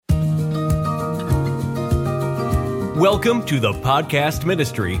Welcome to the podcast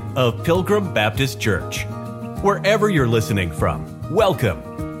ministry of Pilgrim Baptist Church. Wherever you're listening from,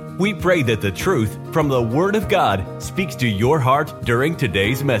 welcome. We pray that the truth from the Word of God speaks to your heart during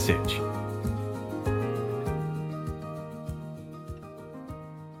today's message.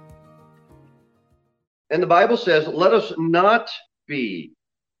 And the Bible says, let us not be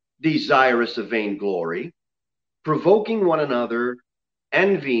desirous of vainglory, provoking one another,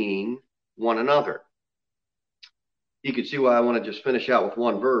 envying one another. You can see why I want to just finish out with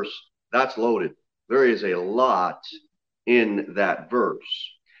one verse. That's loaded. There is a lot in that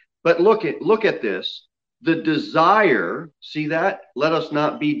verse. But look at this. The desire, see that? Let us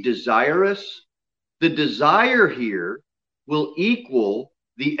not be desirous. The desire here will equal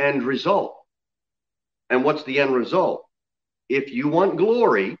the end result. And what's the end result? If you want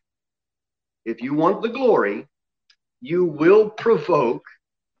glory, if you want the glory, you will provoke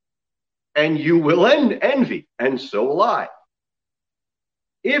and you will envy, and so will I.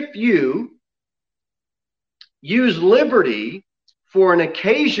 If you use liberty for an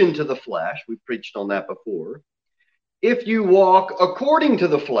occasion to the flesh, we preached on that before. If you walk according to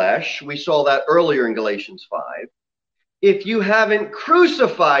the flesh, we saw that earlier in Galatians 5. If you haven't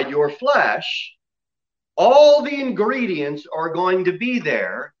crucified your flesh, all the ingredients are going to be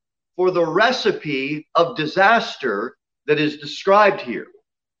there for the recipe of disaster that is described here.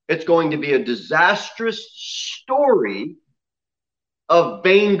 It's going to be a disastrous story of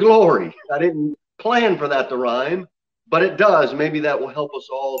vainglory. I didn't plan for that to rhyme, but it does. Maybe that will help us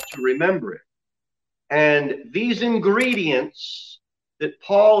all to remember it. And these ingredients that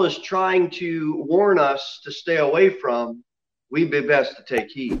Paul is trying to warn us to stay away from, we'd be best to take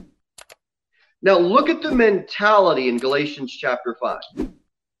heed. Now look at the mentality in Galatians chapter 5.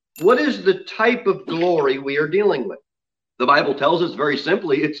 What is the type of glory we are dealing with? The Bible tells us very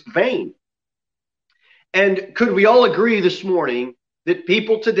simply, it's vain. And could we all agree this morning that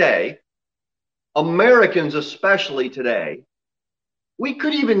people today, Americans especially today, we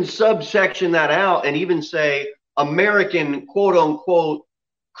could even subsection that out and even say American quote unquote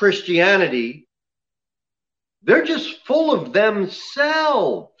Christianity, they're just full of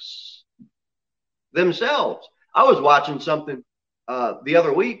themselves. I was watching something the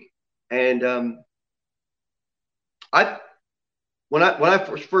other week, and when I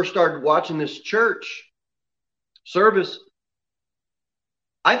first started watching this church service,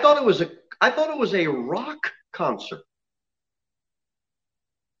 I thought it was a rock concert.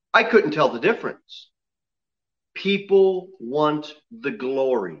 I couldn't tell the difference. People want the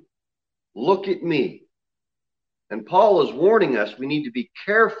glory. Look at me. And Paul is warning us we need to be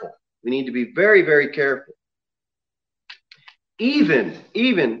careful. We need to be very, very careful. Even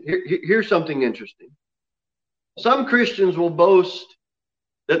here's something interesting. Some Christians will boast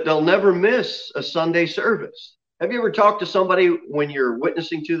that they'll never miss a Sunday service. Have you ever talked to somebody when you're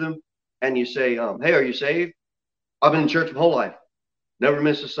witnessing to them and you say, hey, are you saved? I've been in church my whole life. Never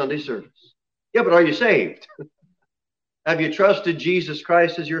miss a Sunday service. Yeah, but are you saved? Have you trusted Jesus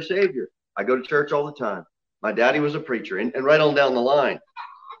Christ as your Savior? I go to church all the time. My daddy was a preacher, and right on down the line.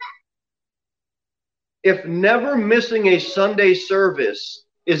 If never missing a Sunday service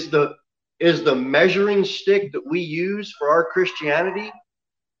is the measuring stick that we use for our Christianity,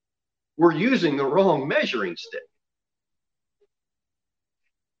 we're using the wrong measuring stick.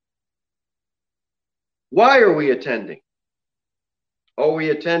 Why are we attending? Are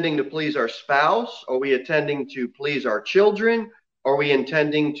we attending to please our spouse? Are we attending to please our children? Are we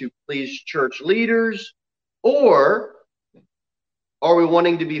intending to please church leaders? Or are we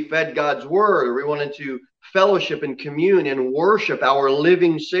wanting to be fed God's word? Are we wanting to fellowship and commune and worship our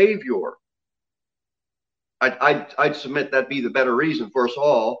living Savior? I'd submit that'd be the better reason for us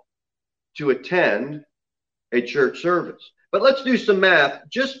all to attend a church service. But let's do some math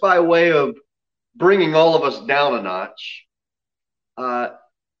just by way of bringing all of us down a notch.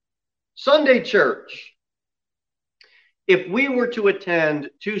 Sunday church, if we were to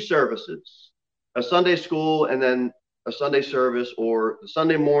attend two services, a Sunday school and then a Sunday service, or the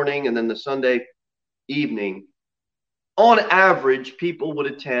Sunday morning and then the Sunday evening, on average, people would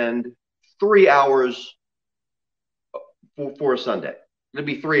attend 3 hours for a Sunday. It'd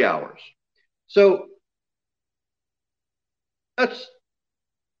be 3 hours. So that's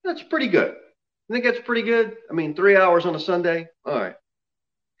pretty good. I think that's pretty good. I mean, 3 hours on a Sunday. All right.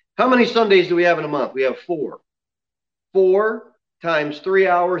 How many Sundays do we have in a month? We have 4. 4 times 3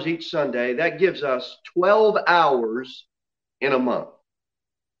 hours each Sunday. That gives us 12 hours in a month.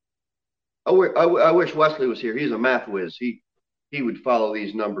 I wish Wesley was here. He's a math whiz. He would follow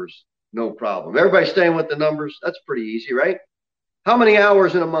these numbers no problem. Everybody staying with the numbers? That's pretty easy, right? How many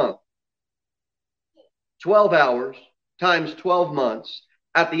hours in a month? 12 hours. times 12 months.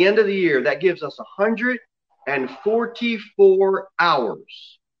 At the end of the year, that gives us 144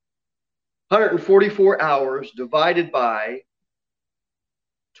 hours. 144 hours divided by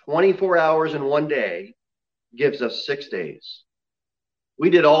 24 hours in one day gives us 6 days. We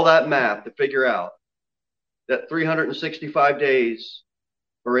did all that math to figure out that 365 days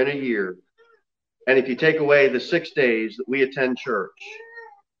are in a year. And if you take away the 6 days that we attend church,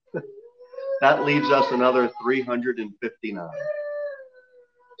 that leaves us another 359.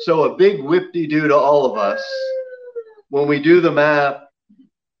 So a big whip-de-doo to all of us. When we do the math,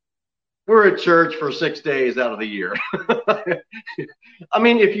 we're at church for 6 days out of the year. I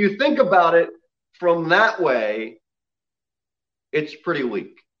mean, if you think about it from that way, it's pretty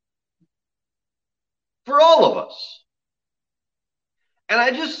weak for all of us. And I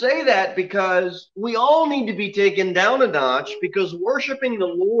just say that because we all need to be taken down a notch, because worshiping the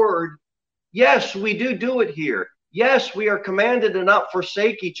Lord, yes, we do it here. Yes, we are commanded to not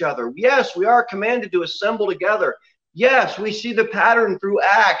forsake each other. Yes, we are commanded to assemble together. Yes, we see the pattern through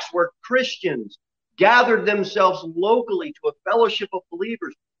Acts where Christians gathered themselves locally to a fellowship of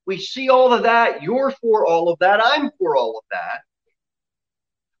believers. We see all of that. You're for all of that. I'm for all of that.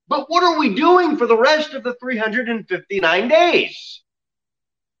 But what are we doing for the rest of the 359 days?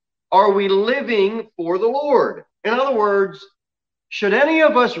 Are we living for the Lord? In other words, should any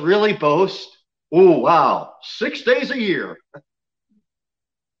of us really boast? Oh, wow, 6 days a year.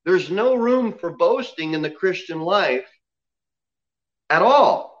 There's no room for boasting in the Christian life at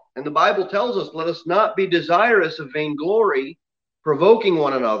all. And the Bible tells us, let us not be desirous of vainglory, provoking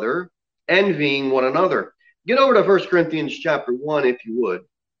one another, envying one another. Get over to 1 Corinthians chapter 1, if you would.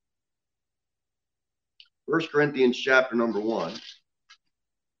 1 Corinthians chapter number 1.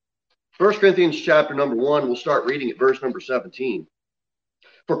 1 Corinthians chapter number 1, we'll start reading at verse number 17.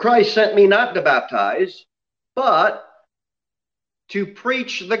 For Christ sent me not to baptize, but to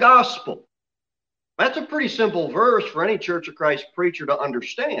preach the gospel. That's a pretty simple verse for any Church of Christ preacher to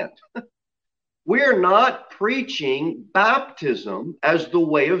understand. We're not preaching baptism as the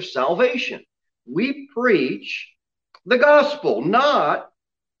way of salvation. We preach the gospel, not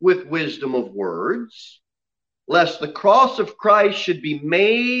with wisdom of words, lest the cross of Christ should be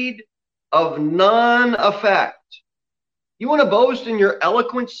made of none effect. You want to boast in your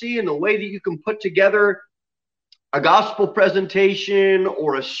eloquency and the way that you can put together a gospel presentation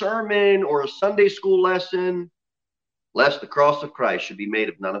or a sermon or a Sunday school lesson, lest the cross of Christ should be made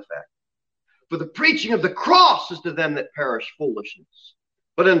of none effect. For the preaching of the cross is to them that perish foolishness,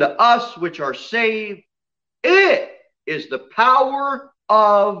 but unto us which are saved, it is the power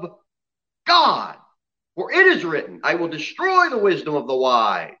of God. For it is written, I will destroy the wisdom of the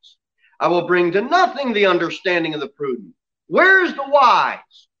wise. I will bring to nothing the understanding of the prudent. Where is the wise?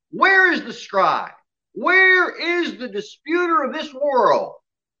 Where is the scribe? Where is the disputer of this world?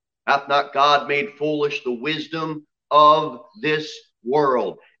 Hath not God made foolish the wisdom of this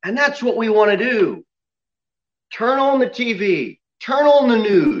world? And that's what we want to do. Turn on the TV, turn on the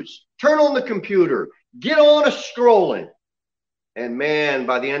news, turn on the computer, get on a strolling. And man,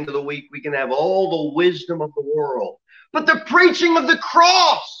 by the end of the week, we can have all the wisdom of the world. But the preaching of the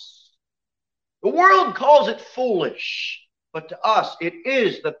cross, the world calls it foolish. But to us, it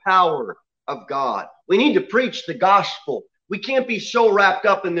is the power of God. We need to preach the gospel. We can't be so wrapped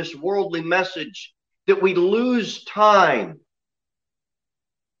up in this worldly message that we lose time.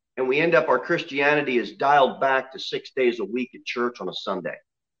 And we end up, our Christianity is dialed back to 6 days a week at church on a Sunday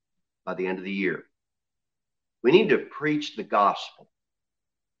by the end of the year. We need to preach the gospel.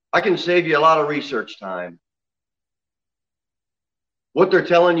 I can save you a lot of research time. What they're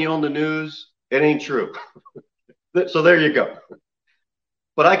telling you on the news, it ain't true. So there you go.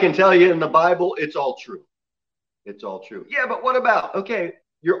 But I can tell you in the Bible, it's all true. It's all true. Yeah, but what about? Okay,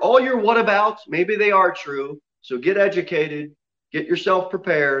 all your whatabouts, maybe they are true. So get educated, get yourself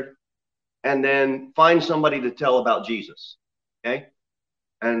prepared, and then find somebody to tell about Jesus. Okay?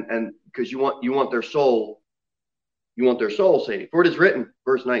 And because you want their soul. You want their soul saved. For it is written,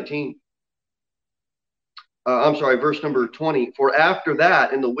 verse 19. Verse number 20. For after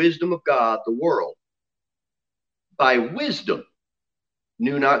that, in the wisdom of God, the world, by wisdom,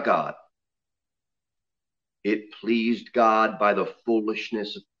 knew not God. It pleased God by the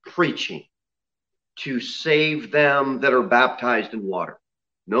foolishness of preaching to save them that are baptized in water.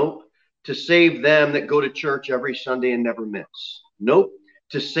 Nope. To save them that go to church every Sunday and never miss. Nope.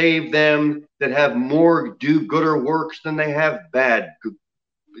 To save them that have more do-gooder works than they have bad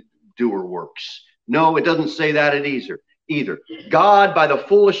doer works. No, it doesn't say that either. God, by the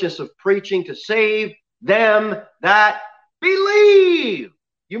foolishness of preaching, to save them that believe.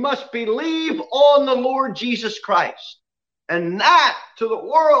 You must believe on the Lord Jesus Christ. And that to the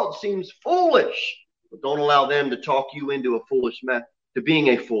world seems foolish. But don't allow them to talk you into a foolish mess, to being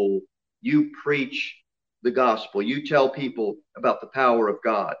a fool. You preach the gospel. You tell people about the power of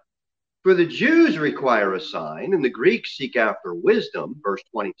God. For the Jews require a sign, and the Greeks seek after wisdom, verse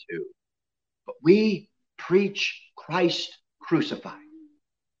 22. But we preach Christ crucified.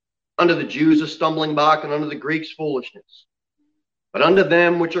 Unto the Jews a stumbling block, and unto the Greeks foolishness. But unto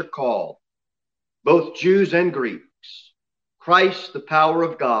them which are called, both Jews and Greeks, Christ the power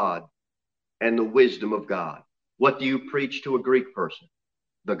of God and the wisdom of God. What do you preach to a Greek person?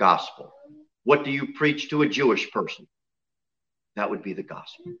 The gospel. What do you preach to a Jewish person? That would be the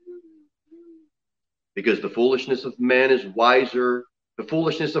gospel. Because the foolishness of men is wiser, the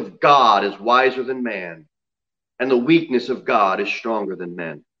foolishness of God is wiser than man, and the weakness of God is stronger than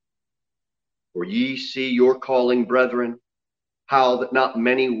men. For ye see your calling, brethren, how that not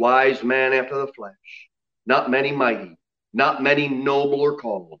many wise men after the flesh, not many mighty, not many noble are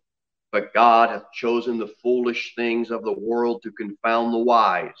called, but God hath chosen the foolish things of the world to confound the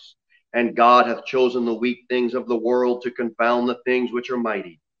wise, and God hath chosen the weak things of the world to confound the things which are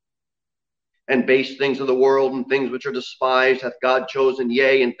mighty. And base things of the world and things which are despised hath God chosen,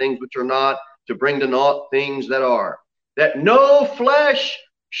 yea, and things which are not, to bring to naught things that are, that no flesh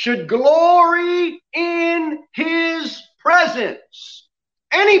should glory in his presence.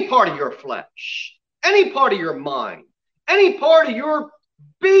 Any part of your flesh, any part of your mind, any part of your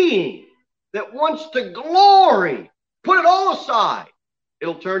being that wants to glory, put it all aside.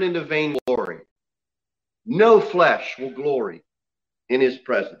 It'll turn into vainglory. No flesh will glory in his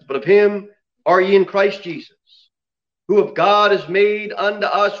presence. But of him are ye in Christ Jesus, who of God is made unto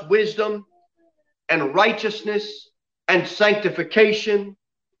us wisdom and righteousness and sanctification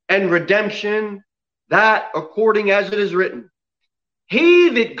and redemption, that according as it is written, he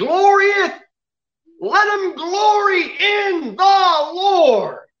that glorieth, let him glory in the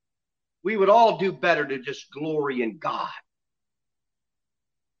Lord. We would all do better to just glory in God.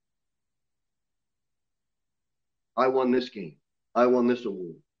 I won this game. I won this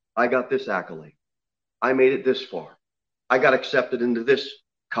award. I got this accolade. I made it this far. I got accepted into this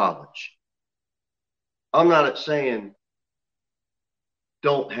college. I'm not saying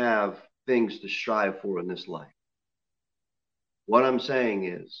don't have things to strive for in this life. What I'm saying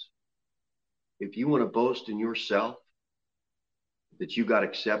is, if you want to boast in yourself that you got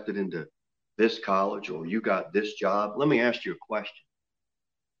accepted into this college or you got this job, let me ask you a question.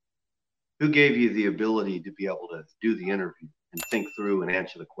 Who gave you the ability to be able to do the interview and think through and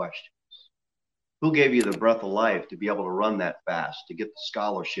answer the questions? Who gave you the breath of life to be able to run that fast, to get the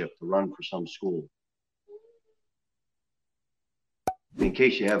scholarship to run for some school? In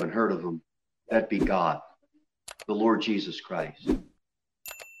case you haven't heard of him, that'd be God, the Lord Jesus Christ.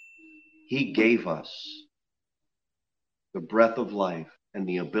 He gave us the breath of life and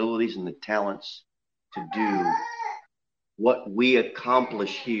the abilities and the talents to do what we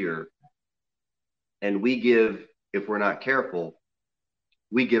accomplish here. And we give, if we're not careful,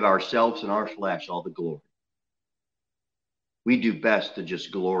 we give ourselves and our flesh all the glory. We do best to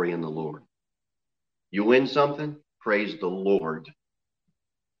just glory in the Lord. You win something, praise the Lord.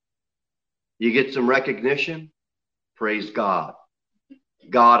 You get some recognition, praise God.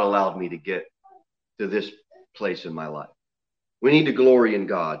 God allowed me to get to this place in my life. We need to glory in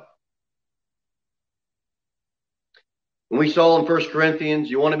God. And we saw in 1 Corinthians,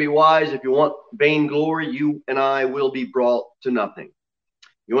 you want to be wise. If you want vainglory, you and I will be brought to nothing.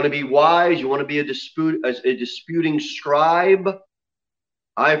 You want to be wise. You want to be a disputing scribe.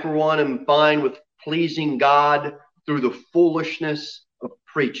 I, for one, am fine with pleasing God through the foolishness of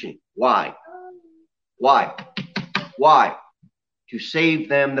preaching. Why? Why? Why? To save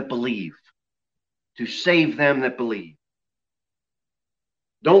them that believe. To save them that believe.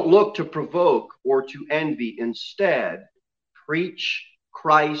 Don't look to provoke or to envy. Instead, preach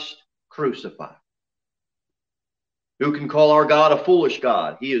Christ crucified. Who can call our God a foolish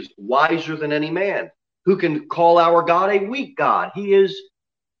God? He is wiser than any man. Who can call our God a weak God? He is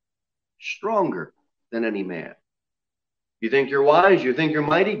stronger than any man. You think you're wise, you think you're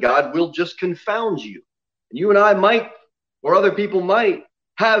mighty, God will just confound you. And you and I might, or other people might,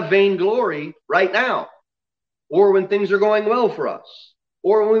 have vainglory right now, or when things are going well for us,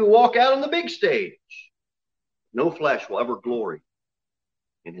 or when we walk out on the big stage. No flesh will ever glory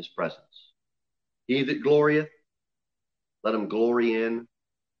in his presence. He that glorieth, let him glory in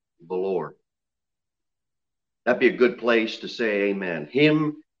the Lord. That'd be a good place to say amen.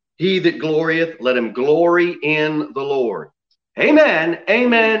 He that glorieth, let him glory in the Lord. Amen,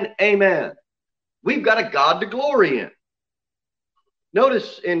 amen, amen. We've got a God to glory in.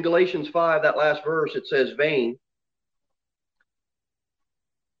 Notice in Galatians 5, that last verse, it says vain.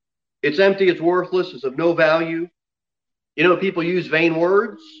 It's empty, it's worthless, it's of no value. You know, people use vain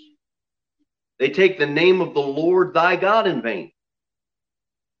words. They take the name of the Lord thy God in vain.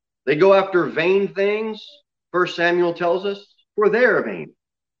 They go after vain things. 1 Samuel tells us, for they are vain.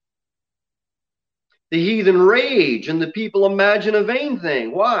 The heathen rage, and the people imagine a vain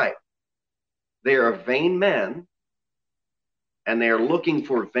thing. Why? They are vain men, and they are looking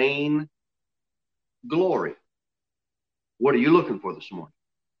for vain glory. What are you looking for this morning?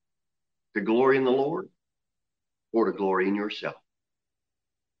 To glory in the Lord, or to glory in yourself?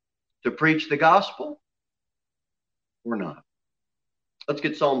 To preach the gospel or not? Let's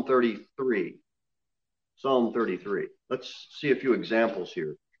get Psalm 33. Psalm 33. Let's see a few examples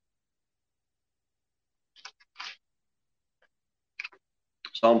here.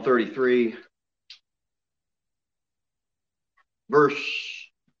 Psalm 33, verse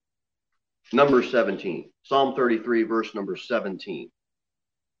number 17. Psalm 33, verse number 17.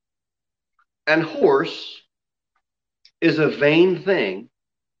 An horse is a vain thing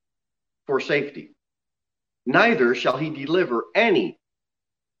for safety. Neither shall he deliver any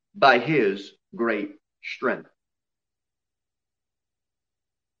by his great strength.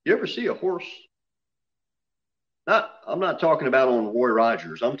 You ever see a horse? I'm not talking about on Roy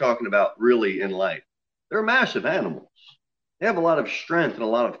Rogers. I'm talking about really in life. They're massive animals. They have a lot of strength and a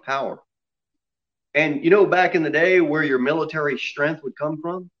lot of power. And you know, back in the day where your military strength would come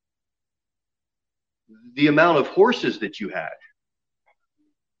from? The amount of horses that you had.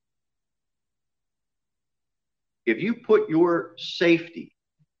 If you put your safety,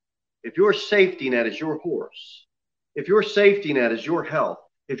 if your safety net is your horse, if your safety net is your health,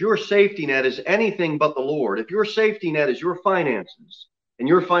 if your safety net is anything but the Lord, if your safety net is your finances and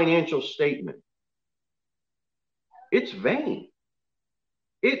your financial statement, it's vain.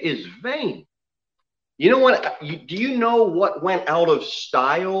 It is vain. You know what? Do you know what went out of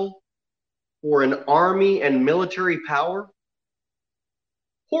style for an army and military power?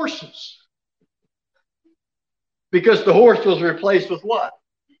 Horses. Because the horse was replaced with what?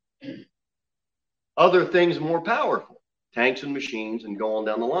 Other things more powerful. Tanks and machines and going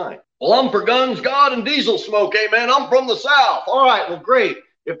down the line. Well, I'm for guns, God, and diesel smoke. Amen. I'm from the South. All right. Well, great.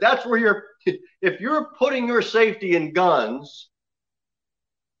 If that's where if you're putting your safety in guns,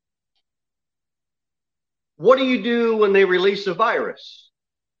 what do you do when they release a virus?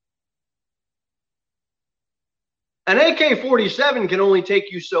 An AK-47 can only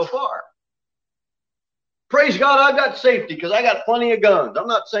take you so far. Praise God, I've got safety because I got plenty of guns. I'm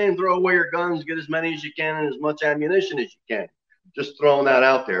not saying throw away your guns, get as many as you can and as much ammunition as you can. Just throwing that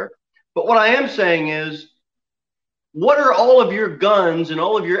out there. But what I am saying is, what are all of your guns and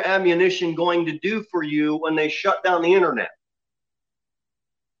all of your ammunition going to do for you when they shut down the internet?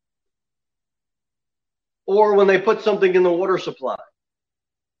 Or when they put something in the water supply?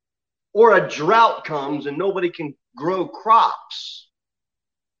 Or a drought comes and nobody can grow crops?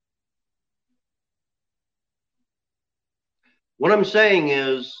 What I'm saying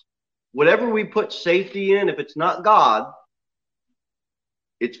is, whatever we put safety in, if it's not God,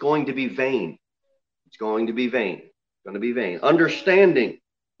 it's going to be vain. It's going to be vain. It's going to be vain. Understanding.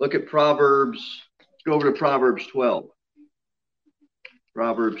 Look at Proverbs. Let's go over to Proverbs 12.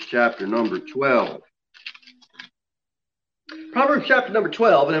 Proverbs chapter number 12. Proverbs chapter number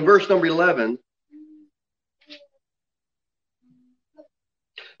 12, and in verse number 11,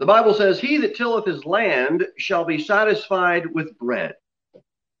 the Bible says, he that tilleth his land shall be satisfied with bread.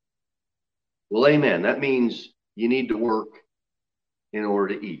 Well, amen. That means you need to work in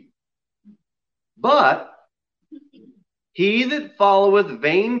order to eat. But he that followeth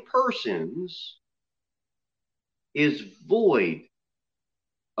vain persons is void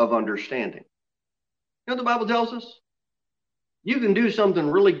of understanding. You know what the Bible tells us? You can do something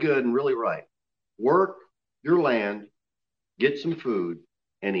really good and really right. Work your land, get some food,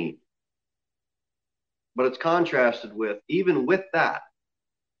 and eat. But it's contrasted with, even with that,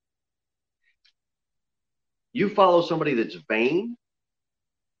 you follow somebody that's vain,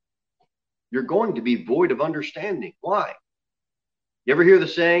 you're going to be void of understanding. Why? You ever hear the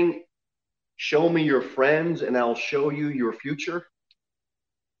saying, show me your friends and I'll show you your future?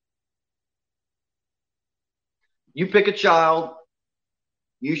 You pick a child,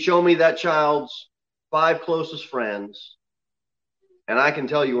 you show me that child's 5 closest friends, and I can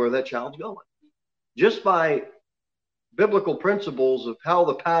tell you where that child's going. Just by biblical principles of how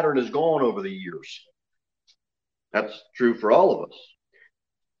the pattern has gone over the years. That's true for all of us.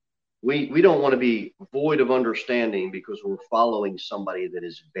 We don't want to be void of understanding because we're following somebody that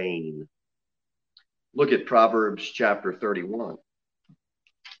is vain. Look at Proverbs chapter 31.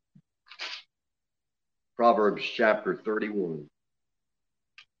 Proverbs chapter 31.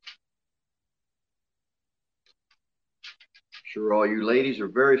 Sure, all you ladies are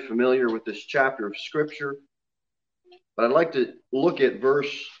very familiar with this chapter of Scripture, but I'd like to look at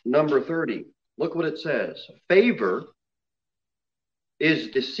verse number 30. Look what it says. Favor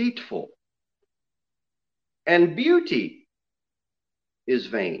is deceitful, and beauty is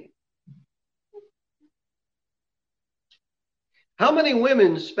vain. How many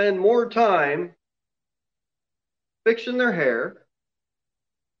women spend more time fixing their hair,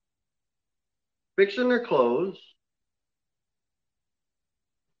 fixing their clothes,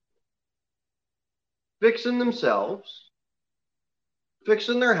 fixing themselves,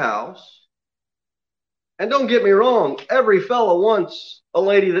 fixing their house? And don't get me wrong, every fellow wants a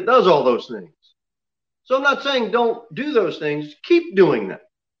lady that does all those things. So I'm not saying don't do those things. Keep doing them.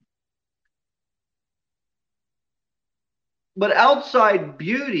 But outside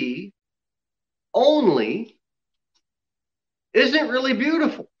beauty only isn't really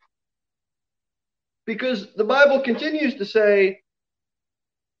beautiful. Because the Bible continues to say,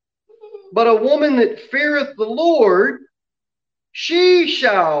 but a woman that feareth the Lord, she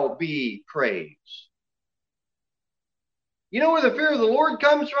shall be praised. You know where the fear of the Lord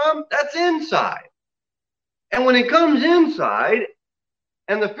comes from? That's inside. And when it comes inside,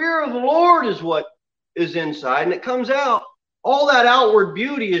 and the fear of the Lord is what is inside, and it comes out, all that outward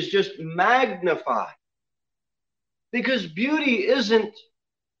beauty is just magnified. Because beauty isn't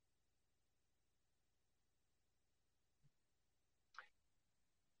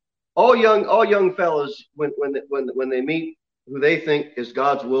all young fellas when they meet who they think is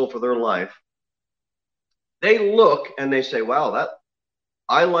God's will for their life, they look and they say, wow,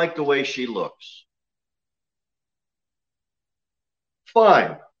 I like the way she looks.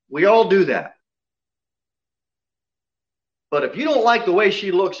 Fine. We all do that. But if you don't like the way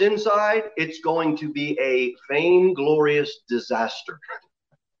she looks inside, it's going to be a vainglorious disaster.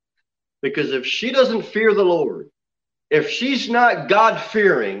 Because if she doesn't fear the Lord, if she's not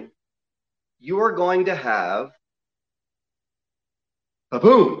God-fearing, you are going to have a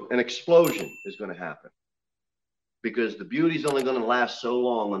boom, an explosion is going to happen. Because the beauty's only going to last so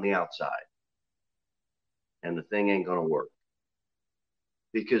long on the outside. And the thing ain't going to work.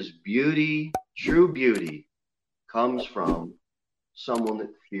 Because beauty, true beauty, comes from someone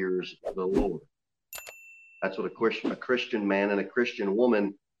that fears the Lord. That's what a Christian man and a Christian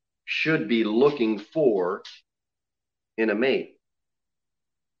woman should be looking for in a mate.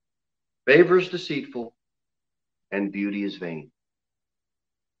 Favor is deceitful, and beauty is vain.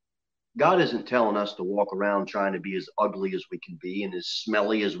 God isn't telling us to walk around trying to be as ugly as we can be and as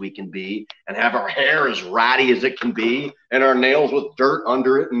smelly as we can be and have our hair as ratty as it can be and our nails with dirt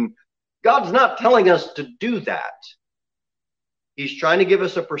under it. And God's not telling us to do that. He's trying to give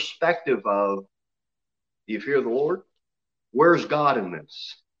us a perspective of, do you fear the Lord? Where's God in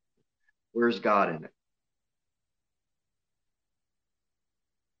this? Where's God in it?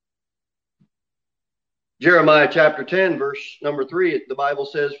 Jeremiah chapter 10, verse number 3, the Bible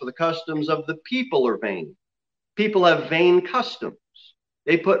says, for the customs of the people are vain. People have vain customs.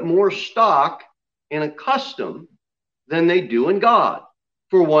 They put more stock in a custom than they do in God.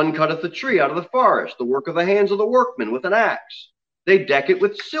 For one cutteth a tree out of the forest, the work of the hands of the workman with an axe. They deck it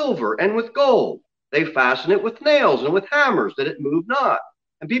with silver and with gold. They fasten it with nails and with hammers, that it move not.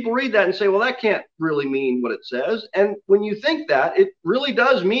 And people read that and say, well, that can't really mean what it says. And when you think that, it really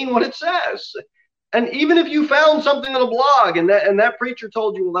does mean what it says. And even if you found something on a blog and that preacher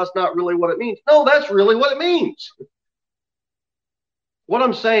told you, well, that's not really what it means. No, that's really what it means. What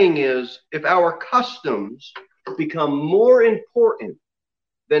I'm saying is, if our customs become more important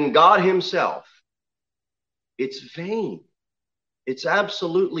than God himself, it's vain. It's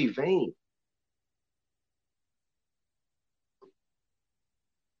absolutely vain.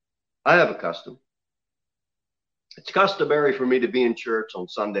 I have a custom. It's customary for me to be in church on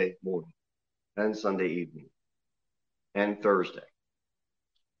Sunday morning and Sunday evening and Thursday.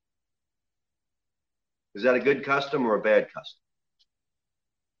 Is that a good custom or a bad custom?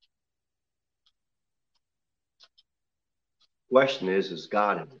 Question is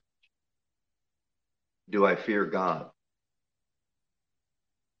God in it? Do I fear God?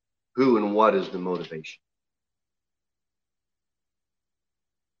 Who and what is the motivation?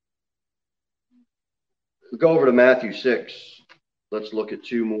 We go over to Matthew 6. Let's look at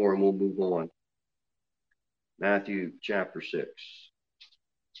two more and we'll move on. Matthew chapter 6.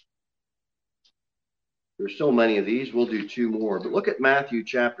 There's so many of these, we'll do two more. But look at Matthew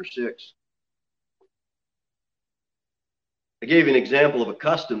chapter 6. I gave you an example of a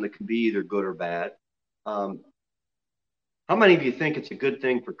custom that can be either good or bad. How many of you think it's a good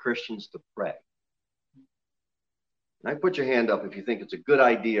thing for Christians to pray? And I put your hand up if you think it's a good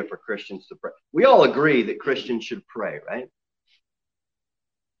idea for Christians to pray. We all agree that Christians should pray, right?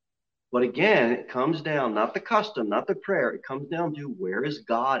 But again, it comes down, not the custom, not the prayer. It comes down to, where is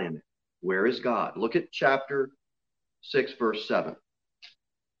God in it? Where is God? Look at chapter 6, verse 7.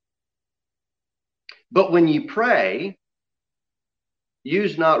 But when ye pray,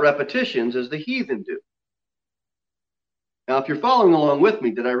 use not repetitions as the heathen do. Now, if you're following along with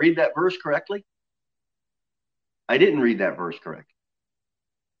me, did I read that verse correctly? I didn't read that verse correctly,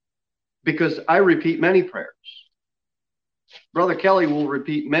 because I repeat many prayers. Brother Kelly will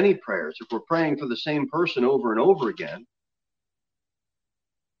repeat many prayers. If we're praying for the same person over and over again,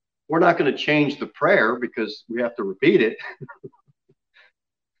 we're not going to change the prayer because we have to repeat it.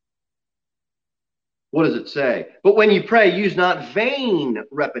 What does it say? But when you pray, use not vain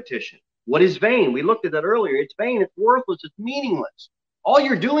repetition. What is vain? We looked at that earlier. It's vain. It's worthless. It's meaningless. All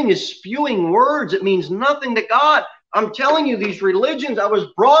you're doing is spewing words. It means nothing to God. I'm telling you, these religions, I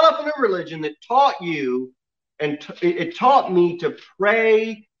was brought up in a religion that taught you, and it taught me to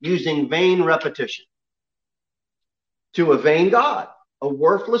pray using vain repetition to a vain God, a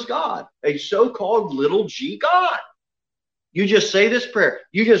worthless God, a so-called little g God. You just say this prayer.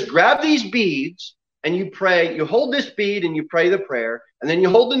 You just grab these beads and you pray. You hold this bead and you pray the prayer. And then you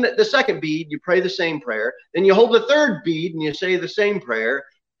hold the second bead, you pray the same prayer. Then you hold the third bead and you say the same prayer.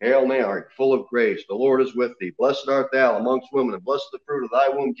 Hail Mary, full of grace, the Lord is with thee. Blessed art thou amongst women, and blessed the fruit of thy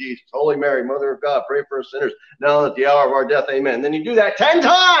womb, Jesus. Holy Mary, Mother of God, pray for us sinners, now at the hour of our death. Amen. And then you do that 10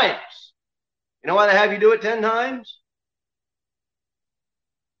 times. You know why they have you do it 10 times?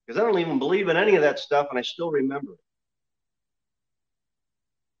 Because I don't even believe in any of that stuff, and I still remember it.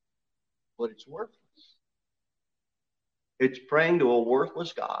 But it's worthless. It's praying to a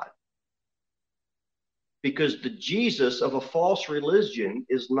worthless God. Because the Jesus of a false religion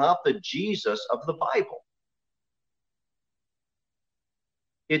is not the Jesus of the Bible.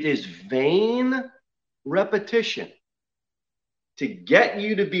 It is vain repetition to get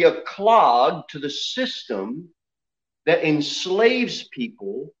you to be a clog to the system that enslaves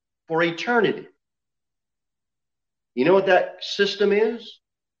people for eternity. You know what that system is?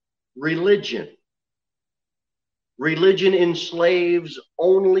 Religion. Religion enslaves,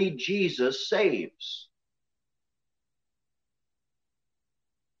 only Jesus saves.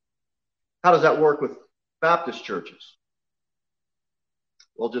 How does that work with Baptist churches?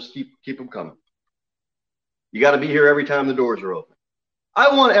 Well, just keep them coming. You got to be here every time the doors are open.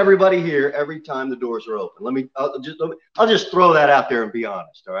 I want everybody here every time the doors are open. I'll just throw that out there and be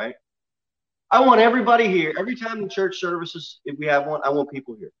honest, all right? I want everybody here every time the church services, if we have one, I want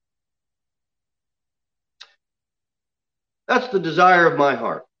people here. That's the desire of my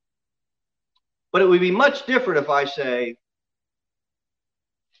heart. But it would be much different if I say,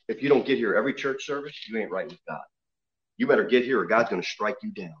 if you don't get here every church service, you ain't right with God. You better get here or God's going to strike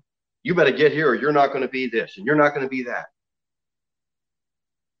you down. You better get here or you're not going to be this and you're not going to be that.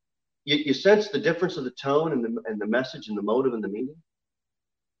 You sense the difference of the tone and the message and the motive and the meaning?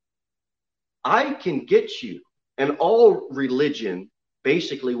 I can get you, and all religion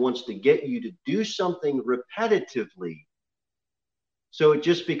basically wants to get you to do something repetitively, so it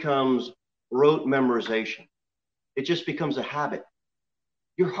just becomes rote memorization. It just becomes a habit.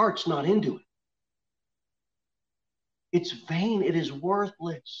 Your heart's not into it. It's vain. It is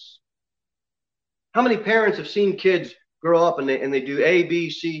worthless. How many parents have seen kids grow up and they do A, B,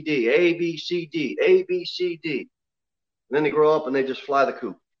 C, D, A, B, C, D, A, B, C, D. And then they grow up and they just fly the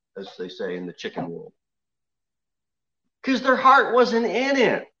coop, as they say in the chicken world. Because their heart wasn't in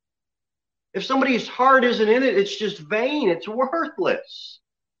it. If somebody's heart isn't in it, it's just vain. It's worthless.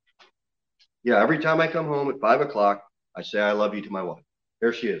 Yeah, every time I come home at 5 o'clock, I say I love you to my wife.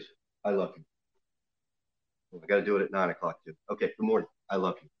 There she is. I love you. Well, I got to do it at 9 o'clock too. Okay, good morning. I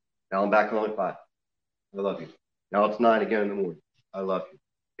love you. Now I'm back home at 5. I love you. Now it's 9 again in the morning. I love you.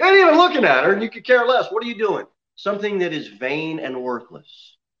 You ain't even looking at her and you could care less. What are you doing? Something that is vain and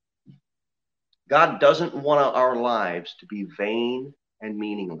worthless. God doesn't want our lives to be vain and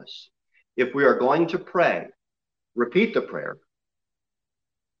meaningless. If we are going to pray, repeat the prayer,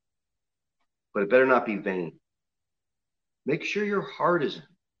 but it better not be vain. Make sure your heart is in it.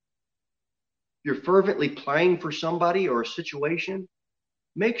 You're fervently praying for somebody or a situation,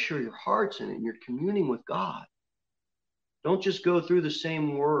 make sure your heart's in it and you're communing with God. Don't just go through the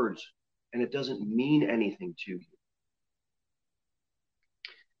same words and it doesn't mean anything to you.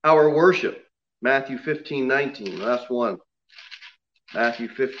 Our worship, Matthew 15:19, last one. Matthew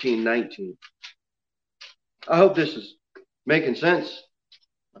 15:19. I hope this is making sense.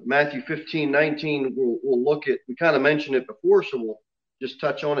 Matthew 15:19, we'll look at, we kind of mentioned it before, so we'll just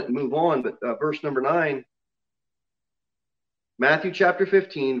touch on it and move on. But verse number 9, Matthew chapter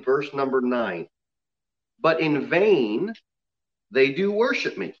 15, verse number 9. But in vain they do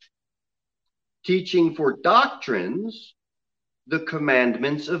worship me, teaching for doctrines the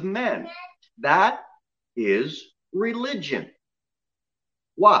commandments of men. That is religion.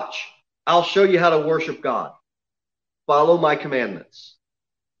 Watch. I'll show you how to worship God. Follow my commandments.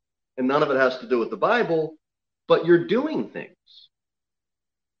 And none of it has to do with the Bible, but you're doing things.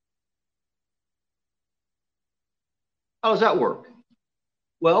 How does that work?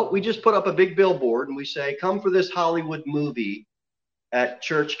 Well, we just put up a big billboard and we say, come for this Hollywood movie at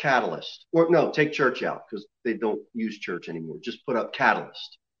Church Catalyst. Or no, take church out because they don't use church anymore. Just put up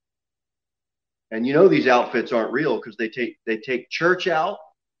Catalyst. And you know these outfits aren't real because they take church out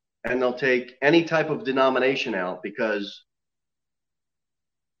and they'll take any type of denomination out because,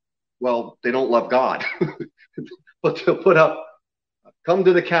 well, they don't love God. But they'll put up, come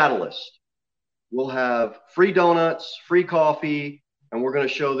to the Catalyst. We'll have free donuts, free coffee, and we're going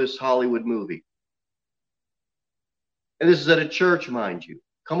to show this Hollywood movie. And this is at a church, mind you.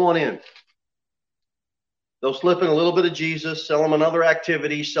 Come on in. They'll slip in a little bit of Jesus, sell them another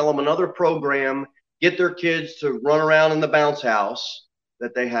activity, sell them another program, get their kids to run around in the bounce house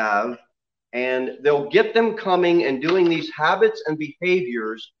that they have, and they'll get them coming and doing these habits and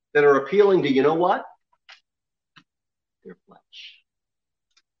behaviors that are appealing to, you know what? Their flesh.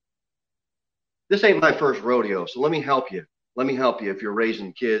 This ain't my first rodeo, so let me help you. Let me help you if you're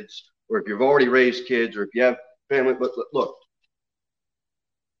raising kids, or if you've already raised kids, or if you have family. But look,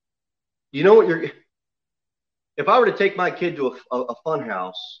 you know what if I were to take my kid to a fun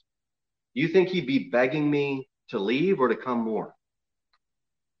house, do you think he'd be begging me to leave or to come more?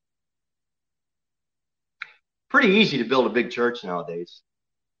 Pretty easy to build a big church nowadays.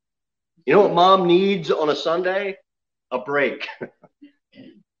 You know what mom needs on a Sunday? A break.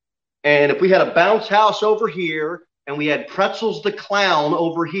 And if we had a bounce house over here, and we had Pretzels the Clown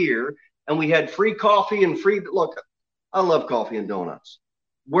over here, and we had free coffee and free, look, I love coffee and donuts.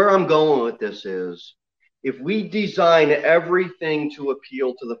 Where I'm going with this is, if we design everything to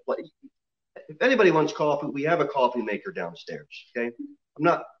appeal to the place, if anybody wants coffee, we have a coffee maker downstairs, okay?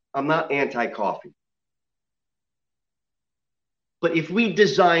 I'm not anti-coffee. But if we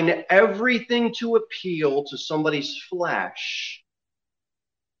design everything to appeal to somebody's flesh,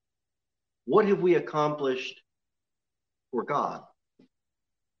 what have we accomplished for God?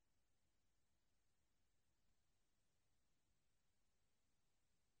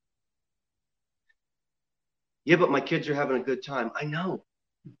 Yeah, but my kids are having a good time. I know.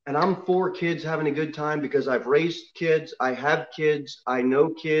 And I'm for kids having a good time because I've raised kids. I have kids. I know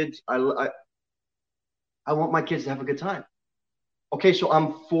kids. I want my kids to have a good time. Okay, so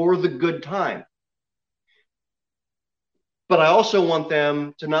I'm for the good time. But I also want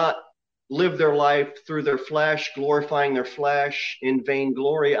them to not live their life through their flesh, glorifying their flesh in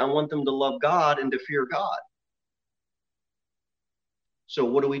vainglory. I want them to love God and to fear God. So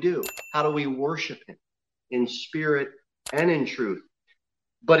what do? How do we worship him? In spirit and in truth.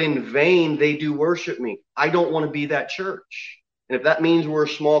 But in vain, they do worship me. I don't want to be that church. And if that means we're a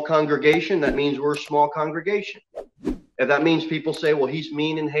small congregation, that means we're a small congregation. If that means people say, well, he's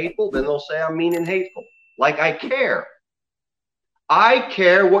mean and hateful, then they'll say I'm mean and hateful. Like I care. I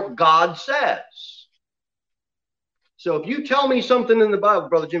care what God says. So if you tell me something in the Bible,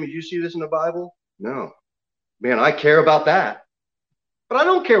 Brother Jimmy, do you see this in the Bible? No. Man, I care about that. But I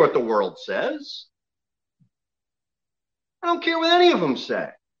don't care what the world says. I don't care what any of them say.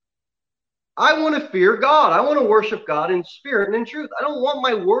 I want to fear God. I want to worship God in spirit and in truth. I don't want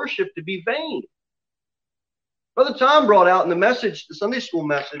my worship to be vain. Brother Tom brought out in the message, the Sunday school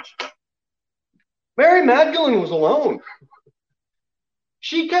message, Mary Magdalene was alone.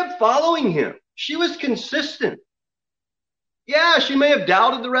 She kept following him. She was consistent. Yeah, she may have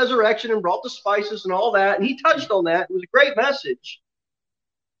doubted the resurrection and brought the spices and all that, and he touched on that. It was a great message.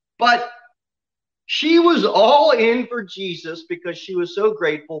 But she was all in for Jesus because she was so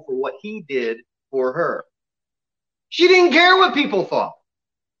grateful for what he did for her. She didn't care what people thought.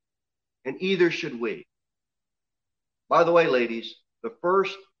 And either should we. By the way, ladies, the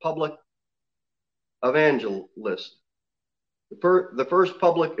first public evangelist, the first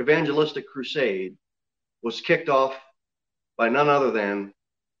public evangelistic crusade was kicked off by none other than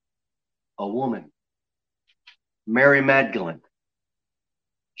a woman, Mary Magdalene.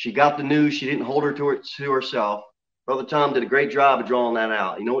 She got the news. She didn't hold her to herself. Brother Tom did a great job of drawing that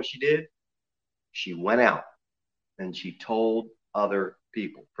out. You know what she did? She went out and she told other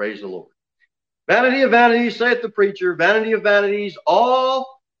people. Praise the Lord. Vanity of vanities, saith the preacher. Vanity of vanities,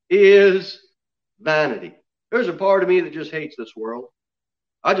 all is vanity. There's a part of me that just hates this world.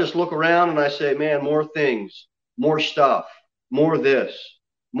 I just look around and I say, man, more things, more stuff, more this,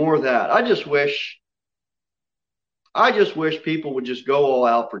 more that. I just wish people would just go all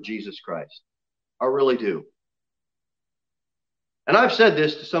out for Jesus Christ. I really do. And I've said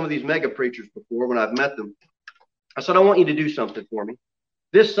this to some of these mega preachers before when I've met them. I said, I want you to do something for me.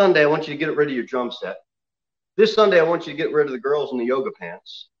 This Sunday, I want you to get rid of your drum set. This Sunday, I want you to get rid of the girls in the yoga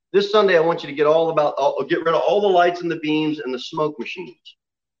pants. This Sunday, I want you to get rid of all the lights and the beams and the smoke machines.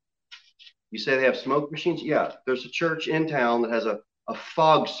 You say they have smoke machines? Yeah, there's a church in town that has a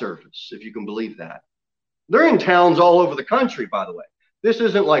fog service, if you can believe that. They're in towns all over the country, by the way. This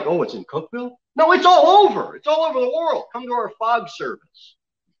isn't like, oh, it's in Cookeville. No, it's all over. It's all over the world. Come to our fog service.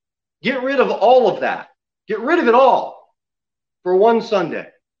 Get rid of all of that. Get rid of it all for one Sunday.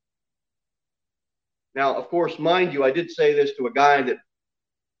 Now, of course, mind you, I did say this to a guy that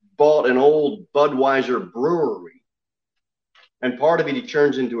bought an old Budweiser brewery. And part of it he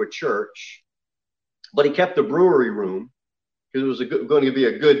turns into a church. But he kept the brewery room because it was going to be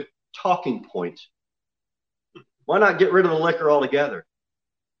a good talking point. Why not get rid of the liquor altogether?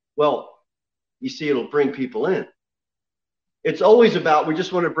 Well, you see, it'll bring people in. It's always about, we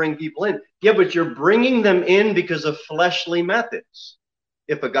just want to bring people in. Yeah, but you're bringing them in because of fleshly methods.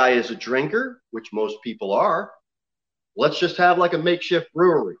 If a guy is a drinker, which most people are, let's just have like a makeshift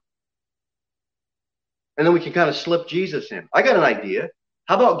brewery. And then we can kind of slip Jesus in. I got an idea.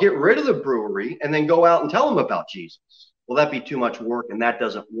 How about get rid of the brewery and then go out and tell them about Jesus? Well, that'd be too much work, and that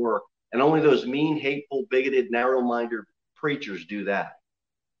doesn't work. And only those mean, hateful, bigoted, narrow-minded preachers do that.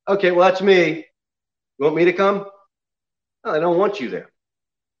 Okay, well, that's me. You want me to come? No, I don't want you there.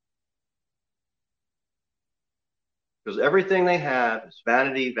 Because everything they have is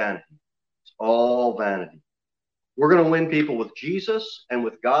vanity, vanity. It's all vanity. We're going to win people with Jesus and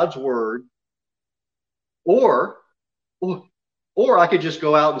with God's word. Or I could just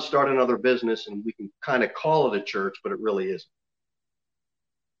go out and start another business and we can kind of call it a church, but it really isn't.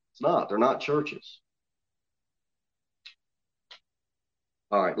 It's not. They're not churches.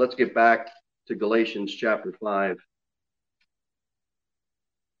 All right, let's get back to Galatians chapter 5.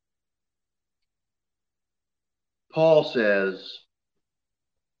 Paul says,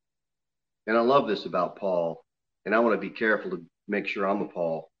 and I love this about Paul, and I want to be careful to make sure I'm a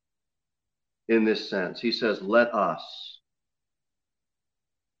Paul in this sense. He says, let us.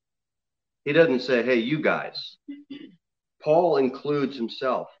 He doesn't say, hey, you guys. Paul includes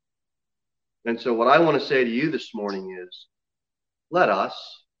himself. And so what I want to say to you this morning is, let us.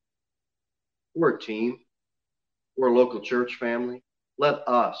 We're a team. We're a local church family. Let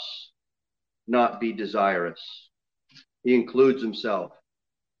us not be desirous. He includes himself.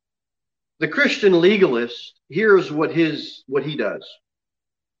 The Christian legalist, here's what he does.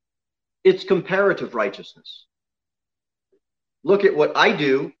 It's comparative righteousness. Look at what I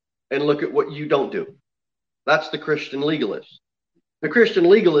do and look at what you don't do. That's the Christian legalist. The Christian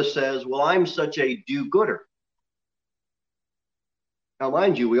legalist says, well, I'm such a do-gooder. Now,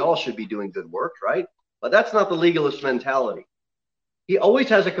 mind you, we all should be doing good work, right? But that's not the legalist mentality. He always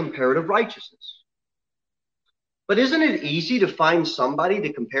has a comparative righteousness. But isn't it easy to find somebody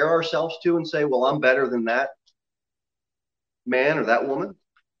to compare ourselves to and say, well, I'm better than that man or that woman?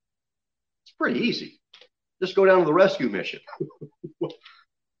 It's pretty easy. Just go down to the rescue mission.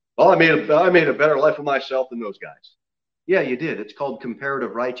 Well, I made a better life of myself than those guys. Yeah, you did. It's called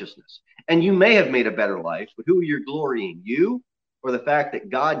comparative righteousness. And you may have made a better life, but who are you glorying? You or the fact that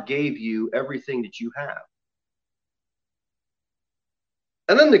God gave you everything that you have?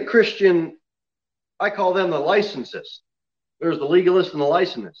 And then the Christian, I call them the licensist. There's the legalist and the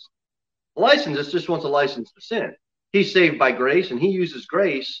licensist. The licensist just wants a license to sin. He's saved by grace, and he uses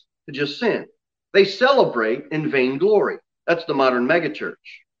grace to just sin. They celebrate in vainglory. That's the modern megachurch.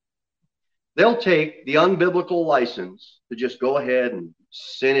 They'll take the unbiblical license to just go ahead and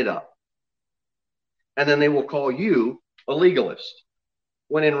sin it up. And then they will call you a legalist,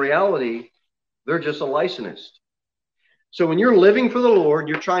 when in reality, they're just a licensist. So when you're living for the Lord,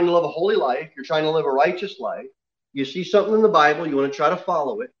 you're trying to live a holy life, you're trying to live a righteous life, you see something in the Bible, you want to try to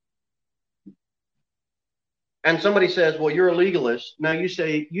follow it, and somebody says, well, you're a legalist. Now you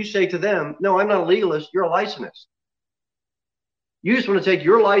say to them, no, I'm not a legalist, you're a licensist. You just want to take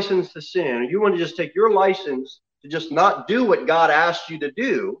your license to sin, or you want to just take your license to just not do what God asked you to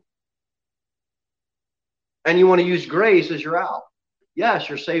do, and you want to use grace as your out. Yes,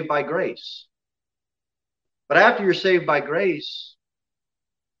 you're saved by grace. But after you're saved by grace,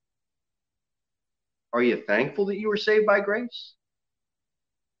 are you thankful that you were saved by grace?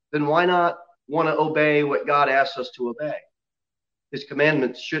 Then why not want to obey what God asks us to obey? His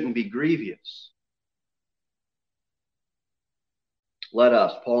commandments shouldn't be grievous. Let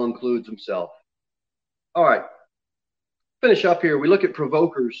us. Paul includes himself. All right. Finish up here. We look at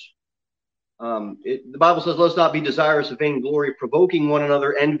provokers. The Bible says, let us not be desirous of vainglory, provoking one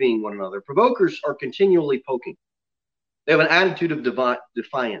another, envying one another. Provokers are continually poking. They have an attitude of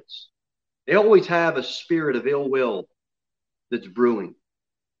defiance. They always have a spirit of ill will that's brewing.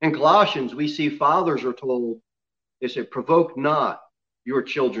 In Colossians, we see fathers are told, they say, provoke not your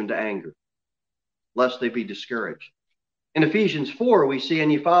children to anger, lest they be discouraged. In Ephesians 4, we see,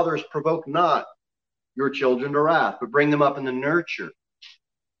 and ye fathers, provoke not your children to wrath, but bring them up in the nurture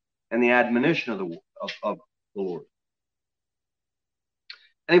and the admonition of the Lord.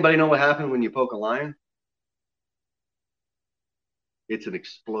 Anybody know what happened when you poke a lion? It's an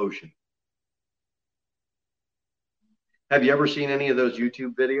explosion. Have you ever seen any of those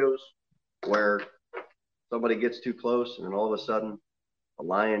YouTube videos where somebody gets too close and then all of a sudden a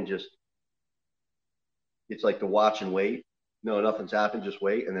lion just, it's like the watch and wait. No, nothing's happened, just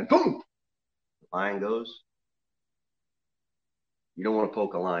wait. And then boom, the lion goes. You don't want to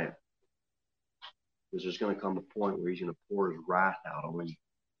poke a lion, because there's going to come a point where he's going to pour his wrath out on you.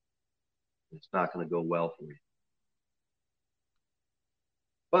 It's not going to go well for you.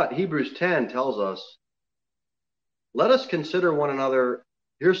 But Hebrews 10 tells us, let us consider one another,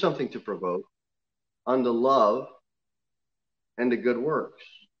 here's something to provoke, unto love and to good works.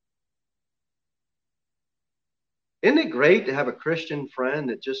 Isn't it great to have a Christian friend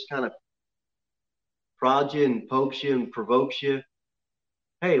that just kind of prods you and pokes you and provokes you?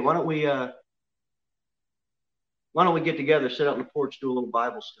 Hey, why don't we get together, sit out on the porch, do a little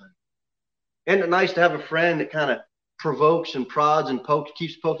Bible study? Isn't it nice to have a friend that kind of provokes and prods and pokes,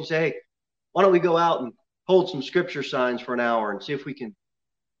 keeps poking, say, hey, why don't we go out and hold some scripture signs for an hour and see if we can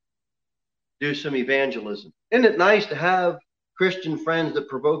do some evangelism? Isn't it nice to have Christian friends that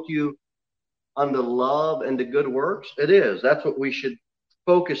provoke you unto love and to good works? It is. That's what we should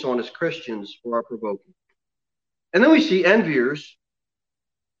focus on as Christians for our provoking. And then we see enviers.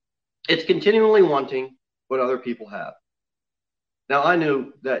 It's continually wanting what other people have. Now, I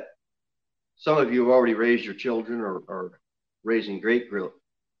knew that some of you have already raised your children or are raising great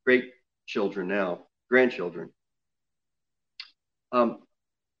children now, grandchildren.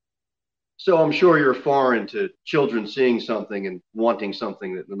 So I'm sure you're foreign to children seeing something and wanting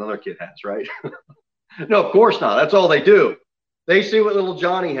something that another kid has, right? No, of course not. That's all they do. They see what little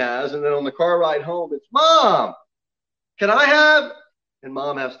Johnny has, and then on the car ride home, it's, Mom, can I have? And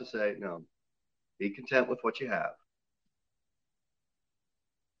Mom has to say, no, be content with what you have.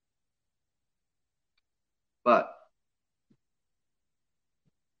 But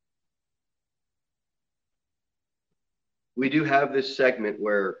we do have this segment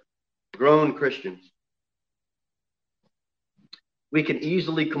where grown Christians, we can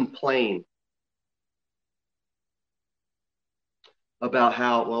easily complain about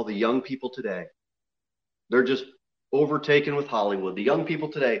how, well, the young people today, they're just overtaken with Hollywood. The young people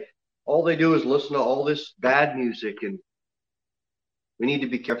today, all they do is listen to all this bad music, and we need to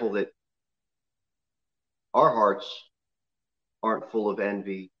be careful that our hearts aren't full of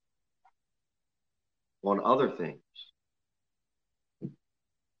envy on other things.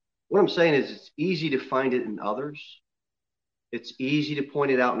 What I'm saying is it's easy to find it in others. It's easy to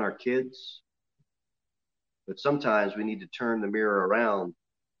point it out in our kids. But sometimes we need to turn the mirror around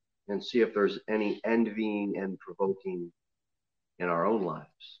and see if there's any envying and provoking in our own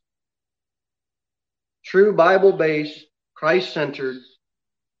lives. True Bible-based, Christ-centered,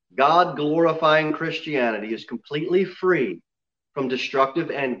 God-glorifying Christianity is completely free from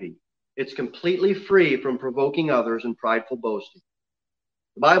destructive envy. It's completely free from provoking others and prideful boasting.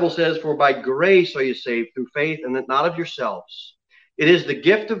 The Bible says, for by grace are you saved through faith, and that not of yourselves. It is the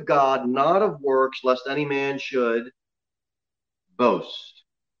gift of God, not of works, lest any man should boast.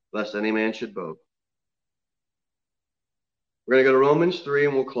 Lest any man should boast. We're going to go to Romans 3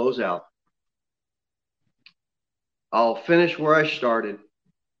 and we'll close out. I'll finish where I started.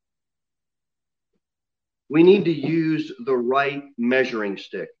 We need to use the right measuring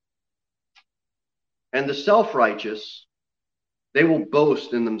stick. And the self-righteous, they will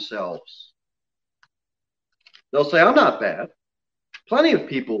boast in themselves. They'll say, I'm not bad. Plenty of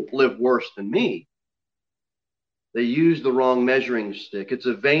people live worse than me. They use the wrong measuring stick. It's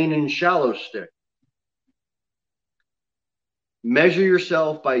a vain and shallow stick. Measure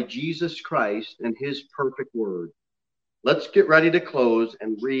yourself by Jesus Christ and his perfect word. Let's get ready to close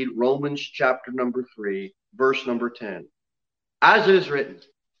and read Romans chapter number 3, verse number 10. As it is written,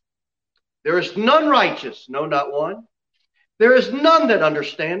 there is none righteous, no, not one. There is none that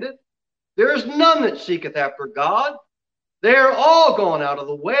understandeth. There is none that seeketh after God. They are all gone out of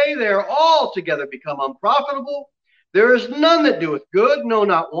the way. They are all together become unprofitable. There is none that doeth good, no,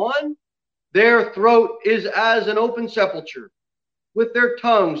 not one. Their throat is as an open sepulchre. With their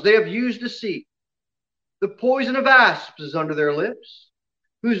tongues they have used deceit. The poison of asps is under their lips,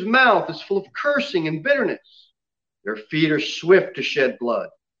 whose mouth is full of cursing and bitterness. Their feet are swift to shed blood.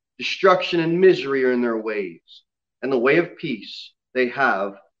 Destruction and misery are in their ways, and the way of peace they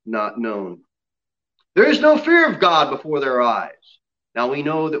have not known. There is no fear of God before their eyes. Now we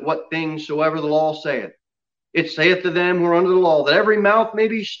know that what things soever the law saith, it saith to them who are under the law, that every mouth may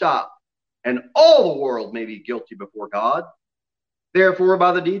be stopped, and all the world may be guilty before God. Therefore,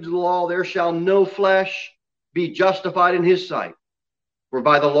 by the deeds of the law, there shall no flesh be justified in his sight. For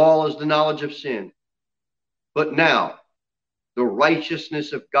by the law is the knowledge of sin. But now, the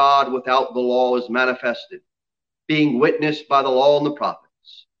righteousness of God without the law is manifested, being witnessed by the law and the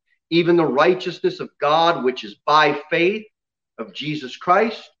prophets, even the righteousness of God, which is by faith of Jesus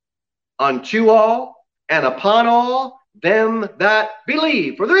Christ, unto all and upon all them that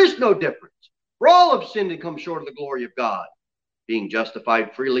believe. For there is no difference. For all have sinned and come short of the glory of God, being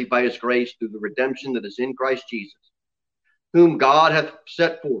justified freely by his grace through the redemption that is in Christ Jesus, whom God hath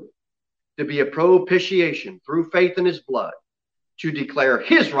set forth to be a propitiation through faith in his blood, to declare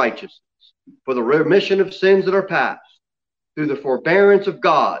his righteousness for the remission of sins that are past, through the forbearance of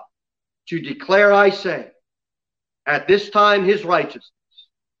God, to declare, I say, at this time his righteousness,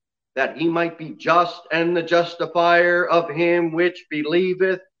 that he might be just and the justifier of him which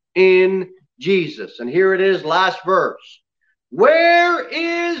believeth in Jesus. And here it is, last verse. Where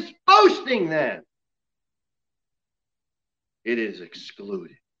is boasting then? It is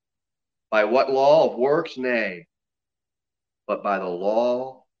excluded. By what law of works? Nay, but by the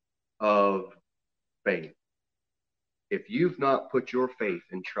law of faith. If you've not put your faith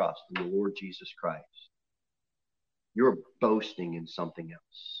and trust in the Lord Jesus Christ, you're boasting in something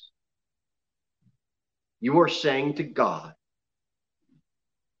else. You are saying to God,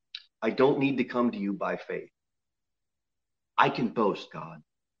 I don't need to come to you by faith. I can boast, God.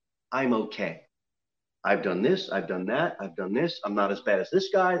 I'm okay. I've done this, I've done that, I've done this. I'm not as bad as this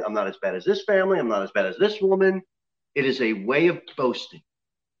guy. I'm not as bad as this family. I'm not as bad as this woman. It is a way of boasting.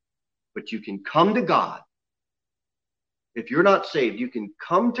 But you can come to God. If you're not saved, you can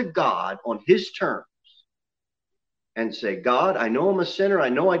come to God on his terms and say, God, I know I'm a sinner. I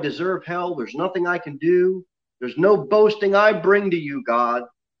know I deserve hell. There's nothing I can do. There's no boasting I bring to you, God.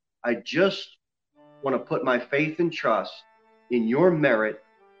 I just want to put my faith and trust in your merit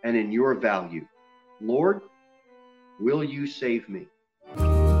and in your value. Lord, will you save me?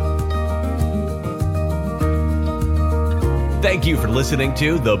 Thank you for listening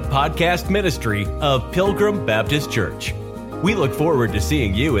to the podcast ministry of Pilgrim Baptist Church. We look forward to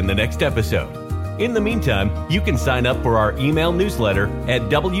seeing you in the next episode. In the meantime, you can sign up for our email newsletter at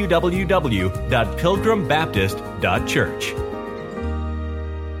www.pilgrimbaptist.church.